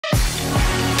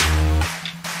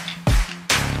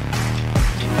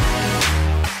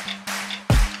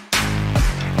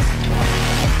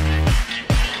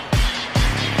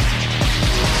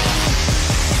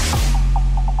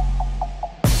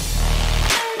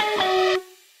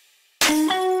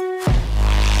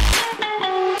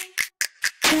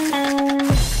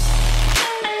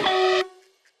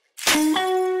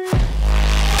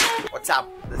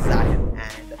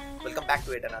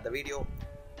back to another video,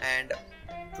 and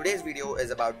today's video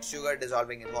is about sugar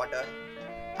dissolving in water.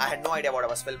 I had no idea what I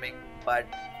was filming, but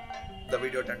the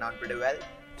video turned out pretty well.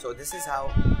 So this is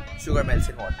how sugar melts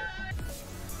in water.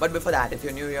 But before that, if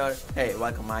you're new here, hey,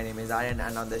 welcome. My name is Aryan,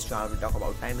 and on this channel we talk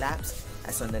about time lapse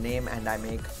as on the name, and I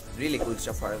make really cool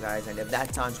stuff for you guys. And if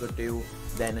that sounds good to you,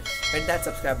 then hit that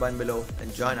subscribe button below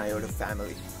and join our YouTube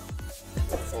family.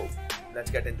 So let's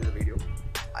get into the video.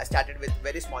 I started with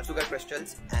very small sugar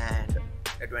crystals and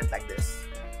it went like this.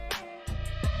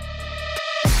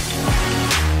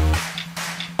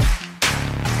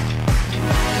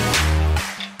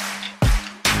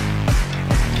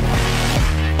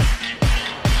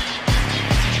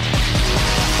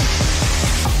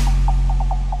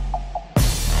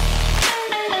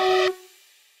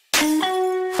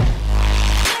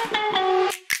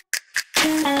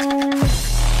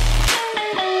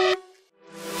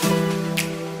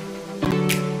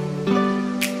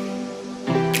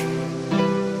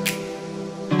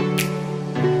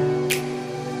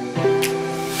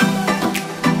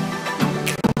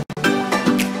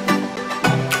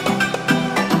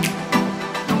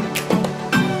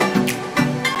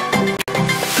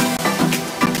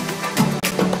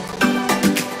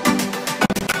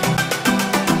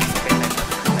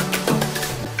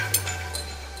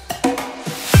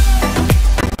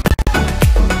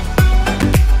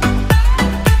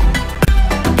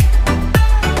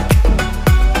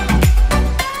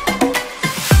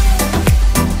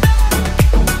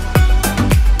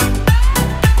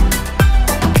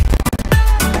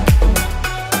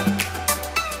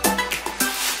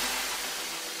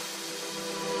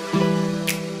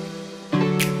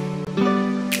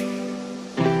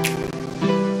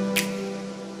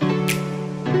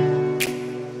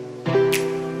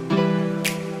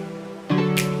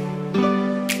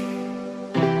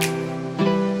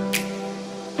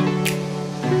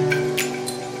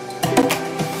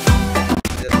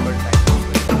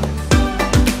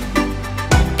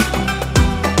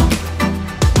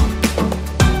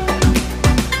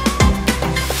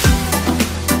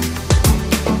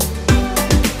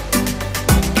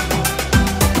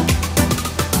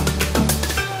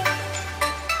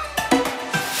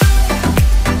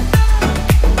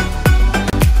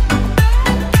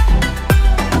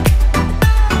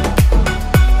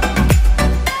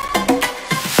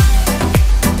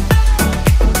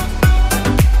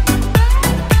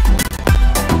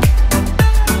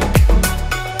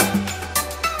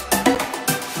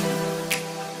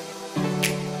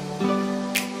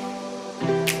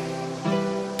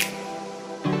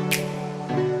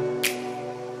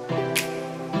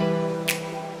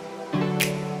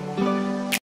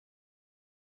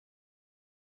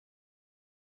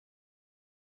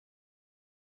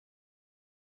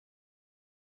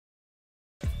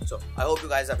 So I hope you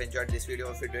guys have enjoyed this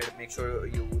video. If you did, make sure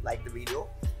you like the video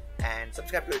and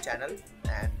subscribe to the channel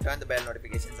and turn the bell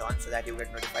notifications on so that you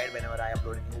get notified whenever I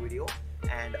upload a new video.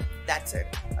 And that's it.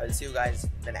 I will see you guys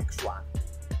in the next one.